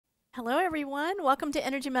Hello, everyone. Welcome to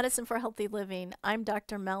Energy Medicine for Healthy Living. I'm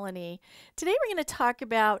Dr. Melanie. Today, we're going to talk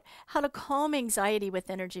about how to calm anxiety with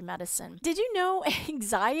energy medicine. Did you know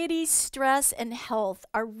anxiety, stress, and health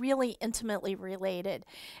are really intimately related?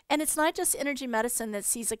 And it's not just energy medicine that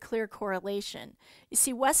sees a clear correlation. You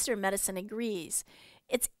see, Western medicine agrees.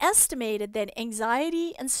 It's estimated that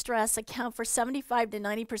anxiety and stress account for 75 to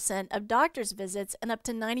 90% of doctor's visits and up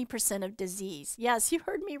to 90% of disease. Yes, you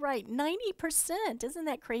heard me right. 90%. Isn't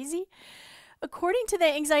that crazy? According to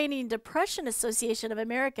the Anxiety and Depression Association of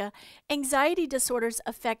America, anxiety disorders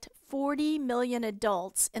affect 40 million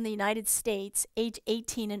adults in the United States age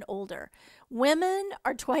 18 and older. Women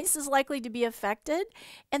are twice as likely to be affected,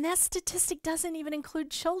 and that statistic doesn't even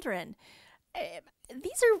include children.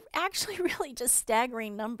 These are actually really just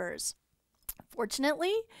staggering numbers.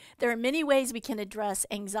 Fortunately, there are many ways we can address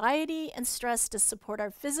anxiety and stress to support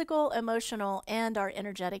our physical, emotional, and our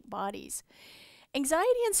energetic bodies.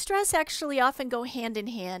 Anxiety and stress actually often go hand in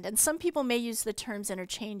hand, and some people may use the terms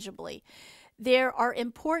interchangeably. There are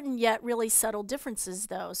important yet really subtle differences,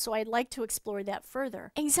 though, so I'd like to explore that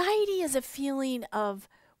further. Anxiety is a feeling of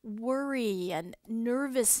worry and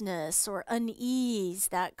nervousness or unease,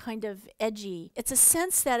 that kind of edgy. It's a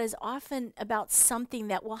sense that is often about something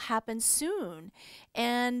that will happen soon,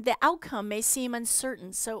 and the outcome may seem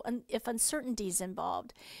uncertain, so if uncertainty is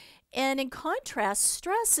involved. And in contrast,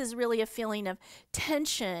 stress is really a feeling of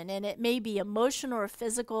tension, and it may be emotional or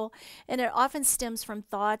physical, and it often stems from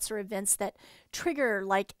thoughts or events that trigger,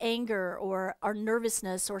 like anger or our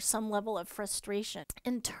nervousness or some level of frustration.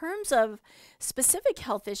 In terms of specific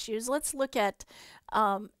health issues, let's look at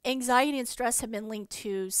anxiety and stress have been linked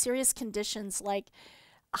to serious conditions like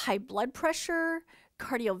high blood pressure,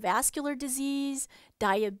 cardiovascular disease,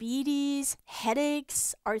 diabetes,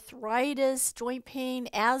 headaches, arthritis, joint pain,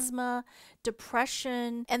 asthma,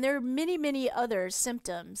 depression, and there are many, many other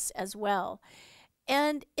symptoms as well.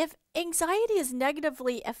 And if anxiety is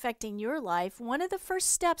negatively affecting your life, one of the first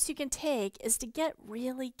steps you can take is to get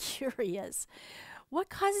really curious. What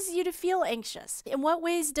causes you to feel anxious? In what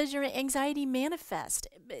ways does your anxiety manifest?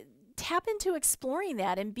 Tap into exploring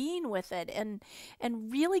that and being with it and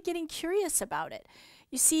really getting curious about it.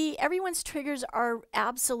 You see, everyone's triggers are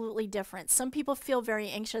absolutely different. Some people feel very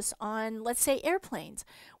anxious on, let's say, airplanes,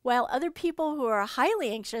 while other people who are highly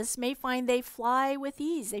anxious may find they fly with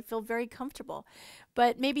ease. They feel very comfortable.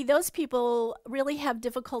 But maybe those people really have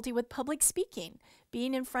difficulty with public speaking,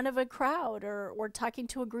 being in front of a crowd or talking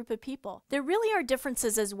to a group of people. There really are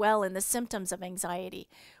differences as well in the symptoms of anxiety,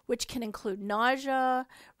 which can include nausea,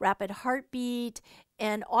 rapid heartbeat,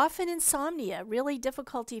 and often insomnia, really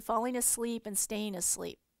difficulty falling asleep and staying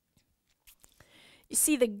asleep. You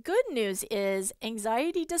see, the good news is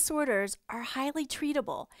anxiety disorders are highly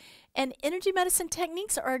treatable, and energy medicine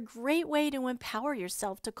techniques are a great way to empower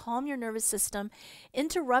yourself to calm your nervous system,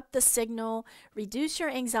 interrupt the signal, reduce your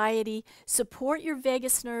anxiety, support your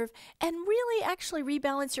vagus nerve, and really actually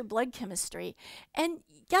rebalance your blood chemistry. And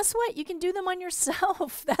guess what? You can do them on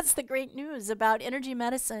yourself. That's the great news about energy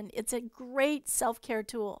medicine. It's a great self-care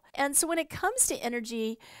tool. And so when it comes to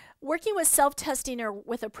energy, working with self-testing or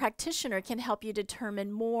with a practitioner can help you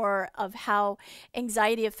determine more of how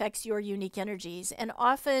anxiety affects your unique energies. And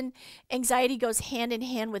often, anxiety goes hand in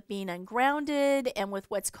hand with being ungrounded and with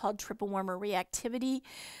what's called triple warmer reactivity.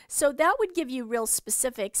 So that would give you real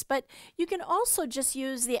specifics, but you can also just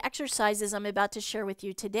use the exercises I'm about to share with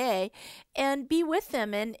you today and be with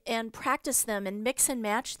them and practice them and mix and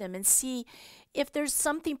match them and see if there's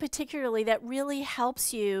something particularly that really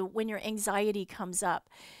helps you when your anxiety comes up.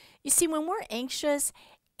 You see, when we're anxious,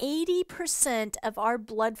 80% of our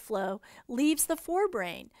blood flow leaves the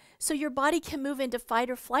forebrain. So your body can move into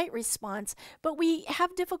fight or flight response, but we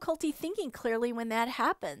have difficulty thinking clearly when that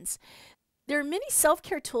happens. There are many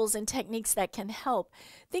self-care tools and techniques that can help.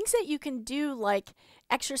 Things that you can do like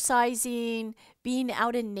exercising, being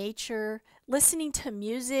out in nature, listening to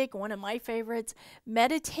music, one of my favorites,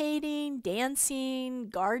 meditating, dancing,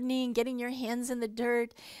 gardening, getting your hands in the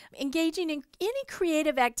dirt, engaging in any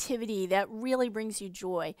creative activity that really brings you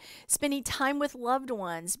joy, spending time with loved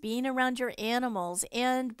ones, being around your animals,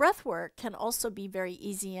 and breath work can also be very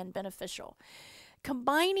easy and beneficial.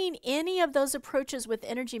 Combining any of those approaches with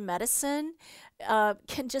energy medicine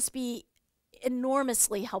can just be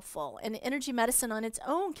enormously helpful, and energy medicine on its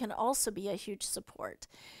own can also be a huge support.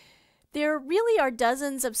 There really are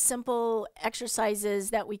dozens of simple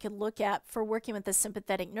exercises that we could look at for working with the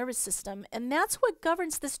sympathetic nervous system, and that's what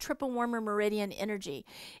governs this triple warmer meridian energy.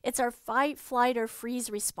 It's our fight, flight, or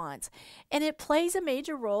freeze response, and it plays a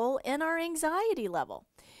major role in our anxiety level.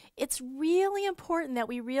 it's really important that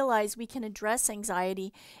we realize we can address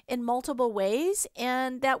anxiety in multiple ways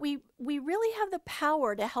and that we really have the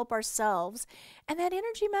power to help ourselves, and that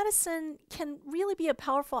energy medicine can really be a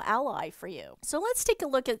powerful ally for you. So let's take a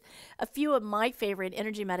look at a few of my favorite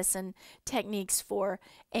energy medicine techniques for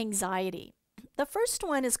anxiety. The first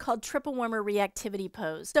one is called triple warmer reactivity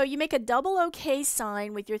pose. So you make a double OK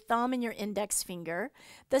sign with your thumb and your index finger.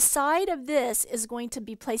 The side of this is going to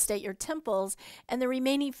be placed at your temples, and the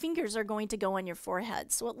remaining fingers are going to go on your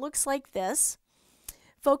forehead. So it looks like this.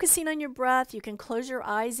 Focusing on your breath, you can close your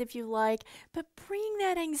eyes if you like, but bring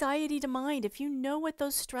that anxiety to mind. If you know what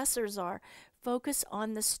those stressors are, focus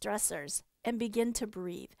on the stressors and begin to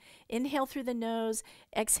breathe. Inhale through the nose,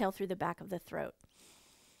 exhale through the back of the throat.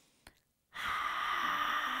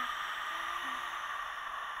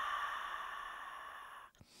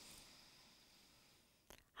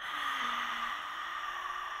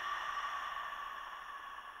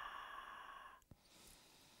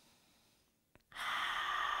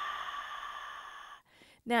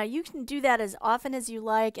 Now, you can do that as often as you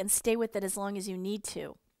like and stay with it as long as you need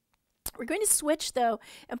to. We're going to switch, though,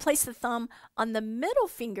 and place the thumb on the middle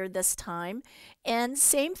finger this time. And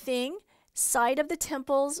same thing, side of the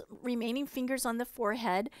temples, remaining fingers on the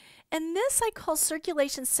forehead. And this I call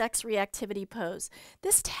circulation sex reactivity pose.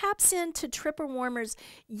 This taps into Tripper Warmer's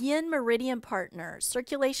yin meridian partner,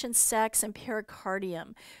 circulation sex and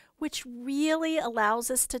pericardium, which really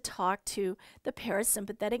allows us to talk to the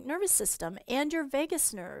parasympathetic nervous system and your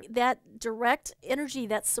vagus nerve, that direct energy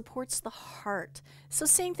that supports the heart. So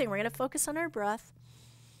same thing, we're going to focus on our breath.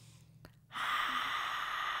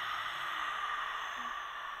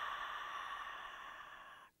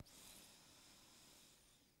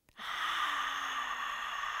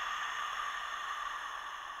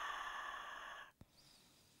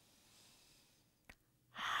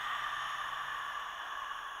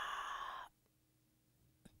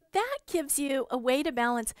 That gives you a way to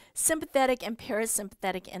balance sympathetic and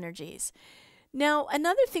parasympathetic energies. Now,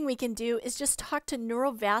 another thing we can do is just talk to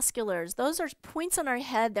neurovasculars. Those are points on our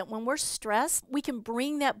head that when we're stressed, we can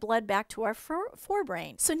bring that blood back to our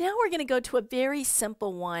forebrain. So now we're going to go to a very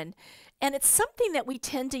simple one. And it's something that we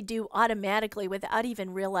tend to do automatically without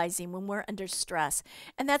even realizing when we're under stress.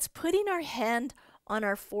 And that's putting our hand on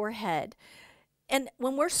our forehead. And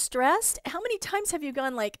when we're stressed, how many times have you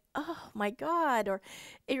gone like, oh my God, or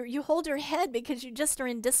you hold your head because you just are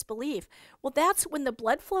in disbelief? Well, that's when the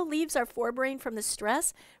blood flow leaves our forebrain from the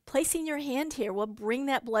stress. Placing your hand here will bring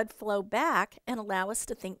that blood flow back and allow us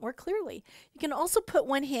to think more clearly. You can also put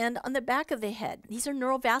one hand on the back of the head. These are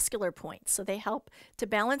neurovascular points, so they help to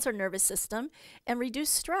balance our nervous system and reduce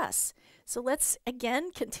stress. So let's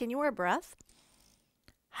again continue our breath.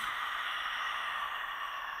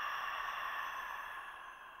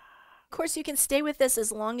 Of course, you can stay with this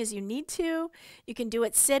as long as you need to. You can do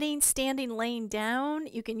it sitting, standing, laying down.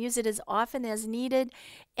 You can use it as often as needed.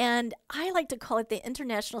 And I like to call it the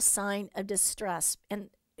international sign of distress. And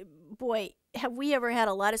boy, have we ever had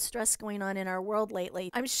a lot of stress going on in our world lately.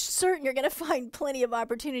 I'm certain you're going to find plenty of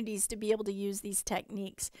opportunities to be able to use these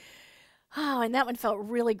techniques. Oh, and that one felt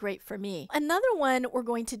really great for me. Another one we're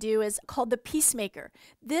going to do is called the peacemaker.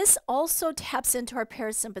 This also taps into our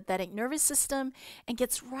parasympathetic nervous system and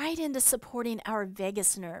gets right into supporting our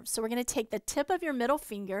vagus nerve. So we're going to take the tip of your middle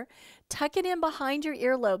finger, tuck it in behind your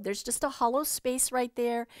earlobe. There's just a hollow space right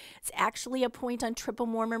there. It's actually a point on triple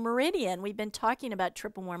warmer meridian. We've been talking about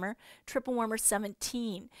triple warmer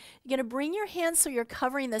 17. You're going to bring your hands so you're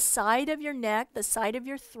covering the side of your neck, the side of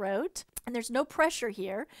your throat. And there's no pressure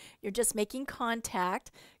here. You're just making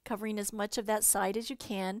contact, covering as much of that side as you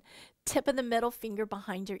can. Tip of the middle finger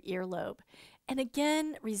behind your earlobe. And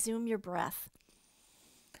again, resume your breath.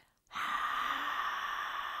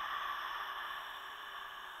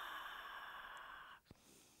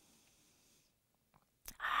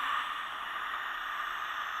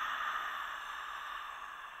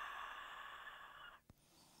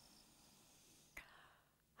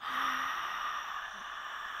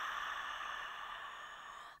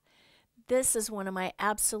 This is one of my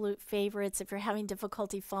absolute favorites if you're having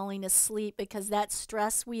difficulty falling asleep, because that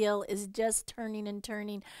stress wheel is just turning and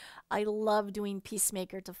turning. I love doing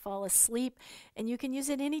Peacemaker to fall asleep, and you can use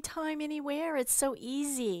it anytime, anywhere. It's so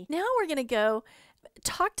easy. Now we're going to go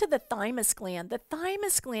talk to the thymus gland. The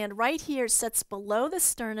thymus gland right here sits below the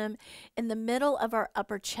sternum in the middle of our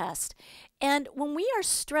upper chest. And when we are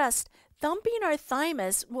stressed, Thumping our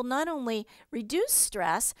thymus will not only reduce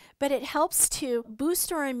stress, but it helps to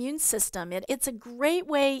boost our immune system. It's a great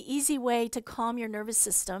way, easy way to calm your nervous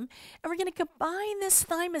system. And we're going to combine this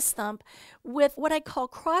thymus thump with what I call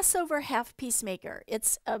crossover half peacemaker.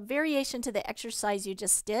 It's a variation to the exercise you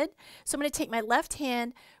just did. So I'm going to take my left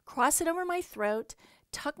hand, cross it over my throat,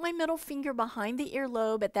 tuck my middle finger behind the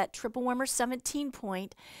earlobe at that triple warmer 17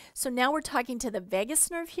 point. So now we're talking to the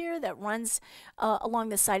vagus nerve here that runs along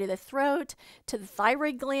the side of the throat, to the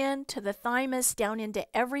thyroid gland, to the thymus, down into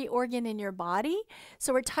every organ in your body.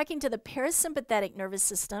 So we're talking to the parasympathetic nervous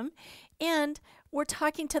system, and we're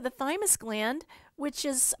talking to the thymus gland, which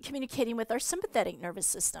is communicating with our sympathetic nervous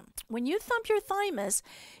system. When you thump your thymus,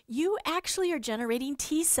 you actually are generating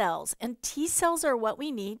T cells, and T cells are what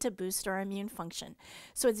we need to boost our immune function.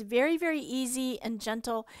 So it's very, very easy and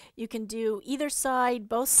gentle. You can do either side,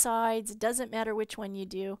 both sides, it doesn't matter which one you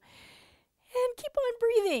do. And keep on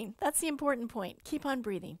breathing. That's the important point. Keep on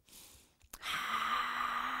breathing.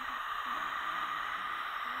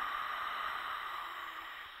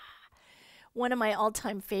 One of my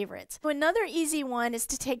all-time favorites. So another easy one is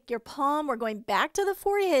to take your palm. We're going back to the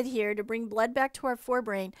forehead here to bring blood back to our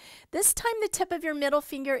forebrain. This time the tip of your middle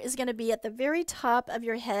finger is going to be at the very top of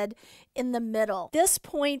your head in the middle. This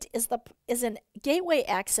point is an gateway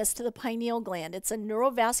access to the pineal gland. It's a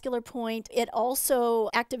neurovascular point. It also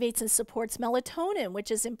activates and supports melatonin,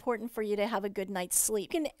 which is important for you to have a good night's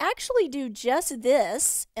sleep. You can actually do just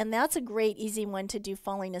this, and that's a great easy one to do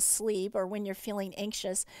falling asleep or when you're feeling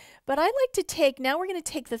anxious. But I like to now we're going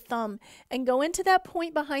to take the thumb and go into that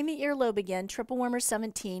point behind the earlobe again, triple warmer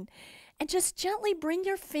 17, and just gently bring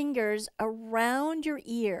your fingers around your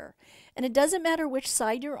ear. And it doesn't matter which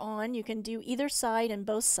side you're on. You can do either side and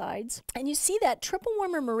both sides. And you see that triple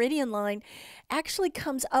warmer meridian line actually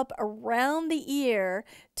comes up around the ear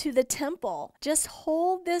to the temple. Just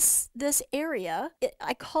hold this area.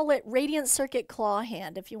 I call it radiant circuit claw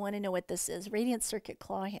hand, if you want to know what this is, radiant circuit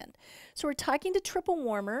claw hand. So we're talking to triple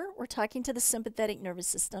warmer, we're talking to the sympathetic nervous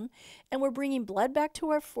system, and we're bringing blood back to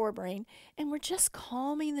our forebrain, and we're just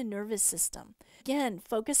calming the nervous system. Again,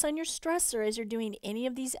 focus on your stressor as you're doing any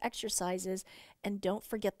of these exercises, and don't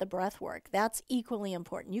forget the breath work. That's equally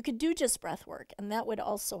important. You could do just breath work, and that would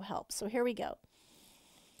also help. So here we go.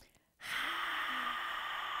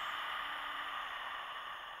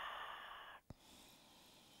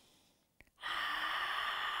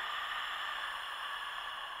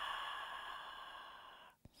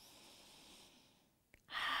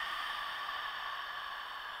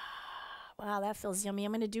 Wow, that feels yummy.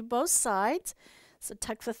 I'm going to do both sides. So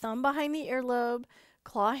tuck the thumb behind the earlobe,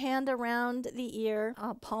 claw hand around the ear,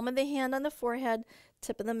 palm of the hand on the forehead,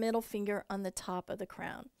 tip of the middle finger on the top of the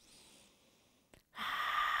crown.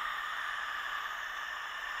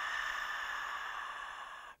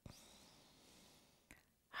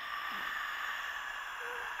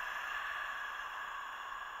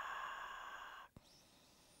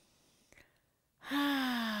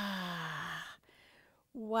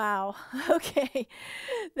 Wow. Okay.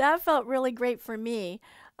 That felt really great for me.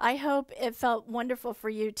 I hope it felt wonderful for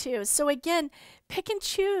you too. So again, pick and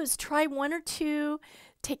choose. Try one or two.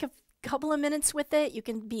 Take a couple of minutes with it. You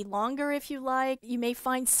can be longer if you like. You may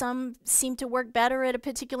find some seem to work better at a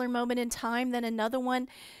particular moment in time than another one.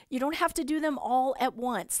 You don't have to do them all at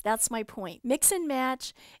once. That's my point. Mix and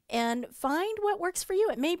match and find what works for you.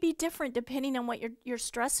 It may be different depending on what your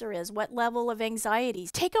stressor is, what level of anxiety.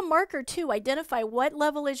 Take a marker too. Identify what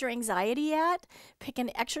level is your anxiety at. Pick an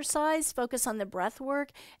exercise, focus on the breath work,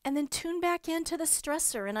 and then tune back into the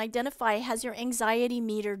stressor and identify, has your anxiety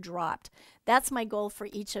meter dropped? That's my goal for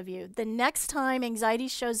each of you. The next time anxiety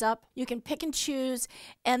shows up, you can pick and choose,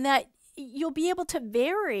 and that you'll be able to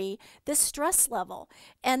vary the stress level.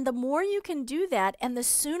 And the more you can do that, and the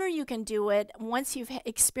sooner you can do it, once you've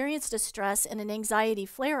experienced a stress and an anxiety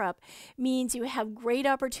flare-up, means you have great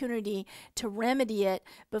opportunity to remedy it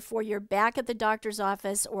before you're back at the doctor's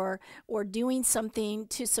office or doing something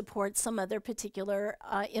to support some other particular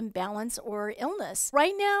imbalance or illness.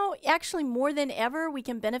 Right now, actually more than ever, we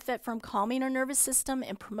can benefit from calming our nervous system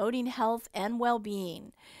and promoting health and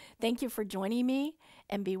well-being. Thank you for joining me,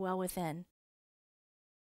 and be well within.